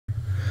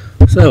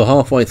So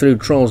halfway through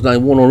trials day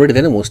one already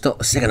then, and we'll start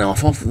the second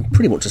half off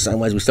pretty much the same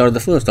way as we started the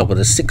first half with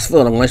a 6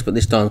 furlong race, but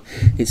this time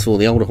it's for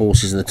the older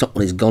horses, and the top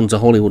one is Gone to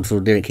Hollywood for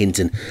Derek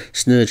Hinton,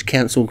 Snurge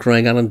Cancel,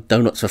 Craig Allen,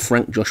 Donuts for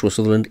Frank, Joshua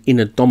Sutherland,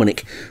 Inner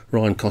Dominic,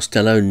 Ryan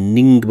Costello,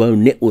 Ningbo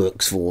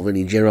Networks for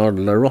Vinnie Gerard,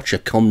 La Rocha,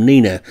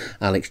 Comnina,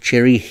 Alex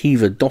Cherry,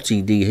 Heaver,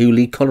 Dottie, D.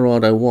 Hooley,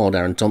 Colorado Wild,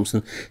 Aaron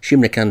Thompson,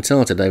 Shimna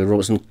Cantata, David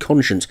Robertson,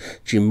 Conscience,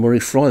 Jim Murray,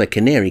 Fry the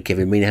Canary,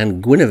 Kevin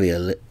Minahan,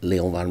 Guinevere,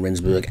 Leon Van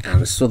Rensburg,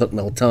 and Southwark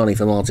Meltani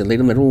for Martin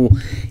Leadham. They're all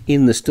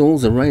in the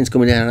stalls. The rain's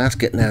coming down at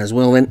Ascot now as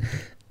well then,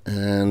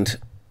 and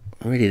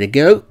ready to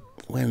go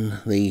when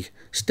the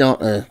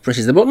starter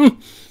presses the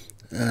button.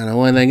 And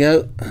away they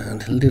go,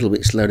 and a little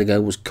bit slow to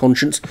go was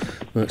Conscience,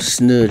 but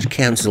Snurge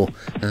Cancel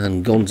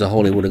and Gone to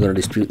Hollywood are going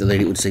to dispute the lead,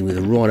 it would seem, with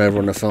right over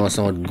on the far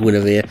side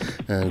Guinevere,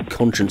 and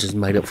Conscience has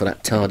made up for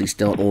that tardy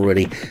start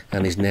already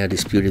and is now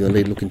disputing the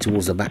lead, looking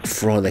towards the back.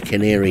 Fry the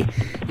Canary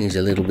is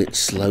a little bit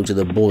slow to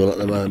the boil at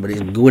the moment, but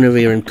it's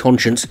Guinevere and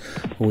Conscience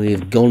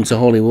with Gone to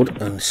Hollywood,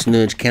 and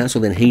Snurge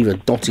Cancel, then Heaver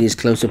Dottie is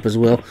close up as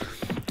well,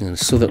 and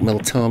Southwark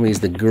Meltami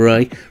is the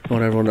grey.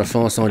 Right over on the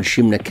far side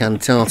Shimna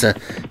Cantata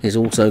is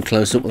also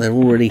close up.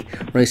 They're already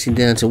racing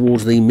down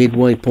towards the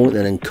midway point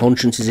then, and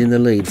Conscience is in the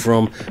lead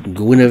from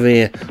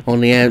Guinevere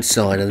on the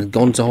outside and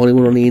Gone to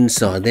Hollywood on the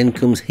inside. Then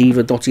comes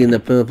Heaver Dottie in the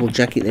purple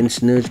jacket, then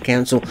Snurge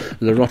Cancel,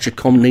 La Rocha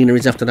Comnina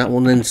is after that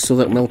one, then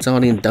Southwark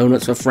Meltani and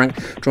Donuts for Frank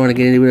trying to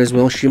get into it as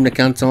well. Shimna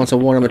Cantata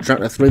wide on the track,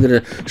 the three that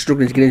are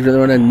struggling to get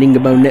into it, and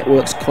Ningabo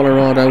Networks,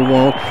 Colorado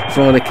Wild,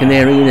 Fry the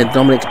Canary, and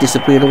Dominic's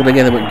disappeared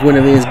altogether, but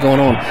Guinevere's gone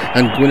on,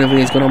 and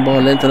Guinevere's gone on by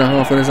a length and a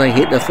half, and as they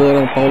hit the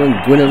furlong pole, and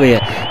Guinevere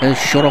has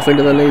shot off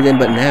into the lead then,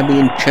 but now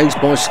being chased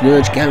by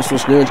Snurge Cancel.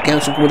 Snurge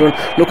Cancel coming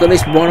on. Look at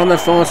this right on the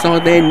far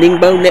side there.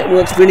 Ningbo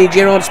Networks, Vinnie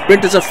Gerard,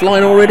 sprinters are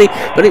flying already,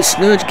 but it's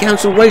Snurge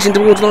Cancel racing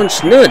towards line.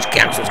 Snurge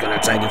Cancel's going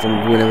to take it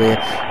from Guinevere.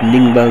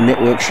 Ningbo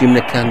Networks,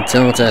 Shimna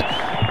Cantata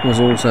was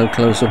also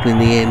close up in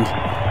the end.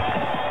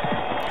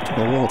 Took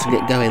a while to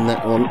get going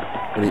that one,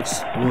 but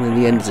it's one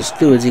in the end. It's a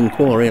steward's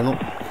inquiry. I'm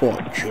not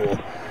quite sure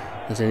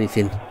there's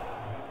anything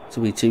to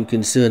be too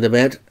concerned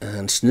about,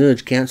 and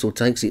Snurge Cancel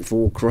takes it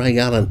for Craig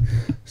Allen.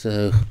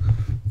 So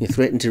you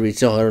threaten to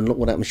retire, and look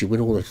what happens. You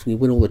win all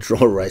the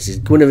trial races.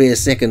 Guinevere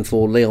second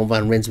for Leon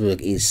Van Rensburg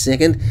is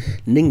second.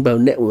 Ningbo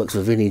Networks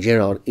for Vinnie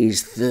Gerard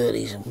is third.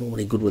 He's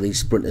really good with these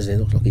sprinters. It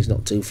looks like he's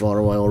not too far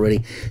away already.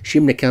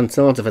 Shimna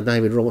Cantata for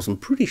David Robertson.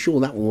 Pretty sure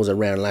that one was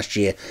around last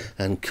year.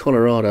 And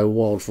Colorado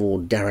Wild for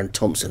Darren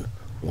Thompson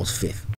was fifth.